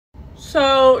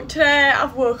So today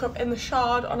I've woke up in the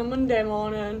Shard on a Monday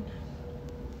morning.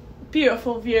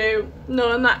 Beautiful view,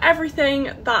 knowing that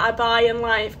everything that I buy in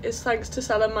life is thanks to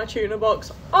selling my tuna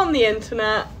box on the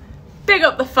internet. Big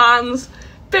up the fans,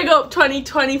 big up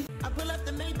 2020. I pull up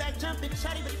the Maybach jumping,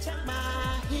 shawty, but check my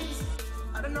hips.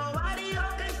 I don't know why they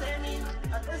all standing.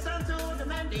 I guess I'm too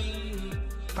demanding.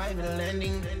 Private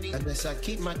landing, I guess I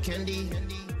keep my candy.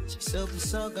 She's silky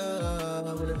so good,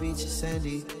 I wanna beach is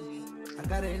sandy. I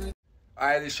got it in.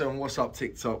 Hey, listen, what's up,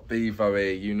 TikTok? Beavo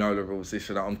here, you know the rules.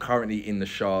 Listen, I'm currently in the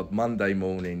Shard, Monday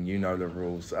morning, you know the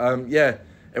rules. Yeah,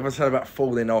 everyone's said about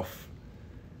falling off.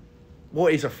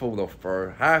 What is a fall off,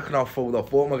 bro? How can I fall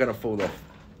off? What am I going to fall off?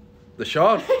 The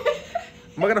Shard?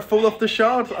 Am I going to fall off the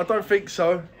Shard? I don't think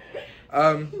so.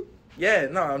 Yeah,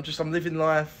 no, I'm living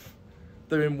life,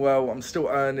 doing well, I'm still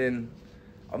earning.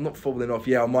 I'm not falling off.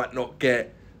 Yeah, I might not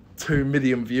get 2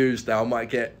 million views now, I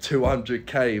might get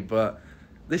 200k, but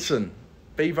listen,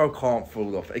 Beavo can't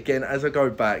fall off. Again, as I go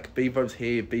back, Beavo's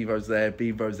here, Beavo's there,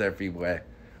 Beavo's everywhere.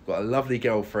 Got a lovely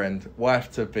girlfriend,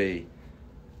 wife-to-be.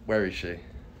 Where is she?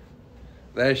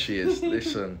 There she is.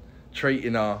 Listen,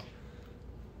 treating her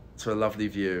to a lovely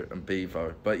view and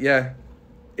Beavo. But yeah,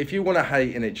 if you want to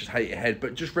hate in it, just hate your head.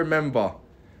 But just remember,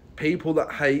 people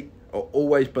that hate are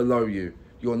always below you.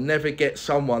 You'll never get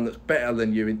someone that's better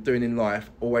than you in life.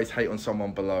 Always hate on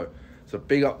someone below. So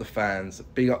big up the fans,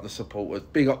 big up the supporters,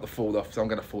 big up the fall off. So I'm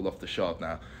going to fall off the Shard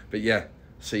now. But yeah,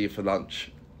 see you for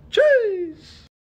lunch. Cheers!